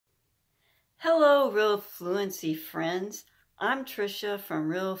Hello, Real Fluency Friends. I'm Trisha from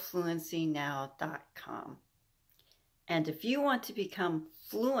realfluencynow.com. And if you want to become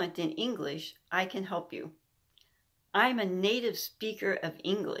fluent in English, I can help you. I'm a native speaker of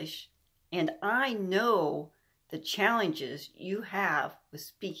English, and I know the challenges you have with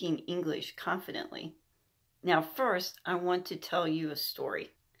speaking English confidently. Now, first, I want to tell you a story.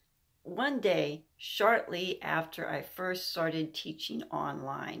 One day, shortly after I first started teaching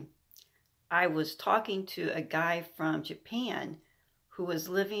online, I was talking to a guy from Japan who was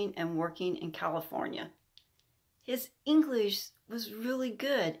living and working in California. His English was really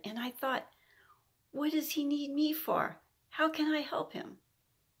good, and I thought, what does he need me for? How can I help him?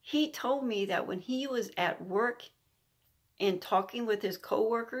 He told me that when he was at work and talking with his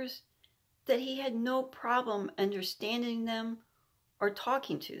coworkers, that he had no problem understanding them or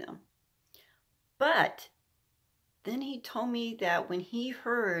talking to them. But then he told me that when he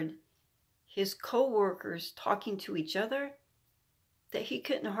heard his co-workers talking to each other, that he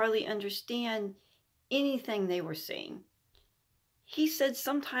couldn't hardly understand anything they were saying. He said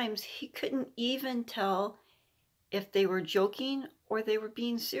sometimes he couldn't even tell if they were joking or they were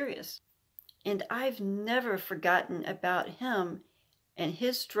being serious. And I've never forgotten about him and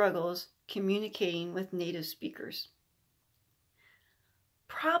his struggles communicating with native speakers.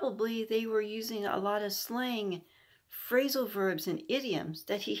 Probably they were using a lot of slang, phrasal verbs, and idioms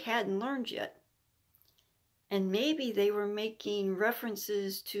that he hadn't learned yet. And maybe they were making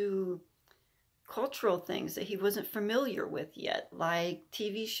references to cultural things that he wasn't familiar with yet, like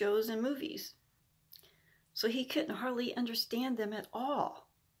TV shows and movies. So he couldn't hardly understand them at all.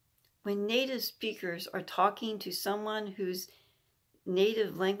 When native speakers are talking to someone whose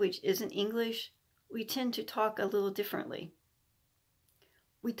native language isn't English, we tend to talk a little differently.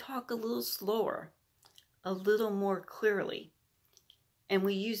 We talk a little slower, a little more clearly. And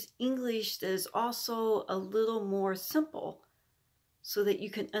we use English that is also a little more simple so that you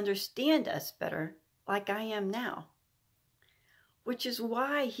can understand us better, like I am now. Which is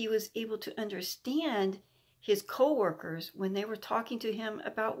why he was able to understand his coworkers when they were talking to him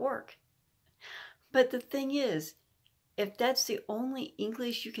about work. But the thing is, if that's the only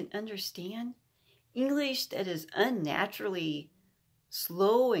English you can understand, English that is unnaturally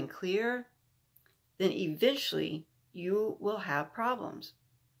slow and clear, then eventually you will have problems,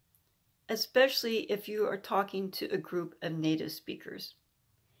 especially if you are talking to a group of native speakers.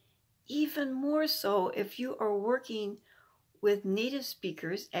 Even more so if you are working with native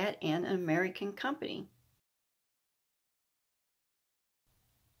speakers at an American company.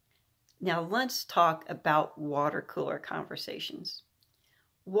 Now let's talk about water cooler conversations.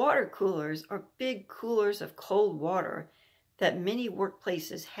 Water coolers are big coolers of cold water that many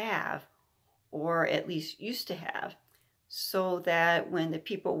workplaces have, or at least used to have, so that when the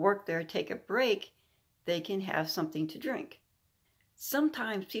people work there take a break, they can have something to drink.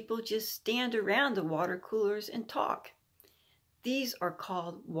 Sometimes people just stand around the water coolers and talk. These are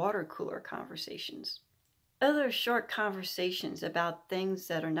called water cooler conversations. Other short conversations about things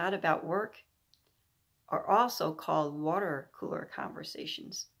that are not about work are also called water cooler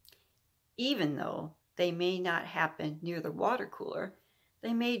conversations. Even though they may not happen near the water cooler,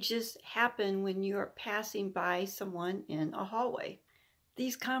 they may just happen when you are passing by someone in a hallway.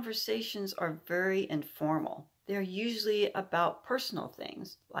 These conversations are very informal. They're usually about personal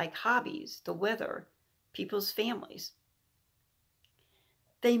things like hobbies, the weather, people's families.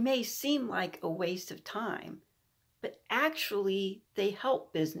 They may seem like a waste of time, but actually they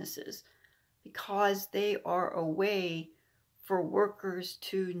help businesses because they are a way for workers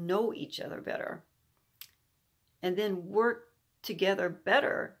to know each other better and then work together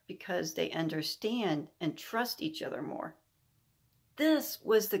better because they understand and trust each other more. This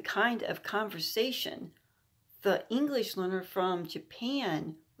was the kind of conversation the English learner from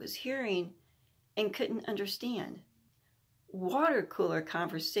Japan was hearing and couldn't understand. Water cooler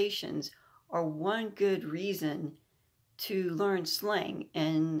conversations are one good reason to learn slang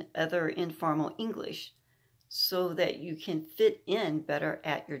and other informal English so that you can fit in better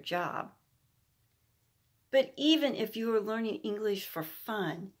at your job. But even if you are learning English for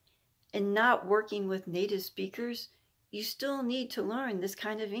fun and not working with native speakers, you still need to learn this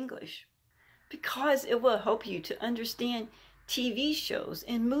kind of English because it will help you to understand TV shows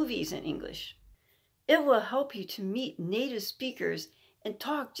and movies in English. It will help you to meet native speakers and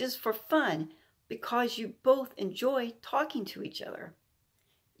talk just for fun because you both enjoy talking to each other.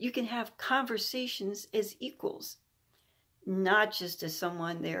 You can have conversations as equals, not just as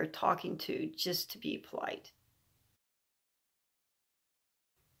someone they are talking to just to be polite.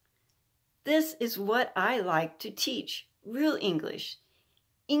 This is what I like to teach, real English,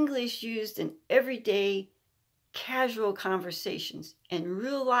 English used in everyday, casual conversations in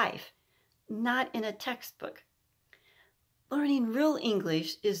real life, not in a textbook. Learning real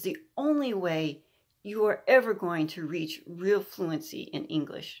English is the only way you are ever going to reach real fluency in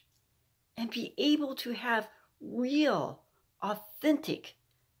English and be able to have real, authentic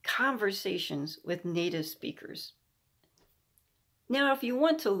conversations with native speakers. Now, if you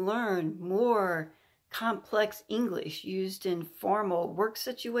want to learn more complex English used in formal work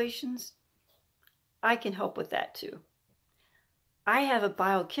situations, I can help with that too. I have a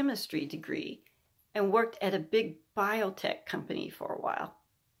biochemistry degree and worked at a big biotech company for a while.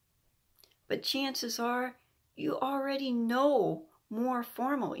 But chances are you already know more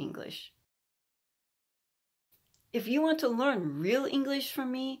formal English. If you want to learn real English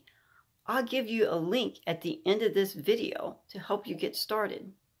from me, I'll give you a link at the end of this video to help you get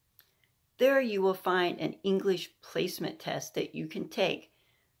started. There you will find an English placement test that you can take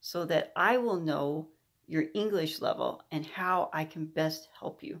so that I will know your English level and how I can best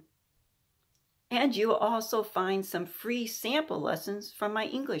help you. And you will also find some free sample lessons from my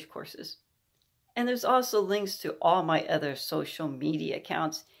English courses. And there's also links to all my other social media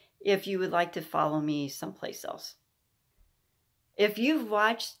accounts if you would like to follow me someplace else. If you've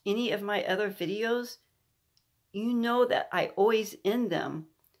watched any of my other videos, you know that I always end them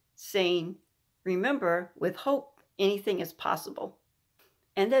saying, remember, with hope, anything is possible.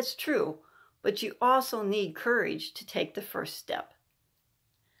 And that's true, but you also need courage to take the first step.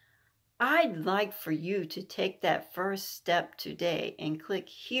 I'd like for you to take that first step today and click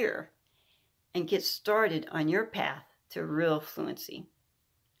here and get started on your path to real fluency.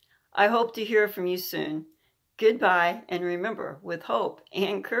 I hope to hear from you soon. Goodbye, and remember, with hope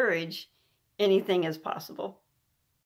and courage, anything is possible.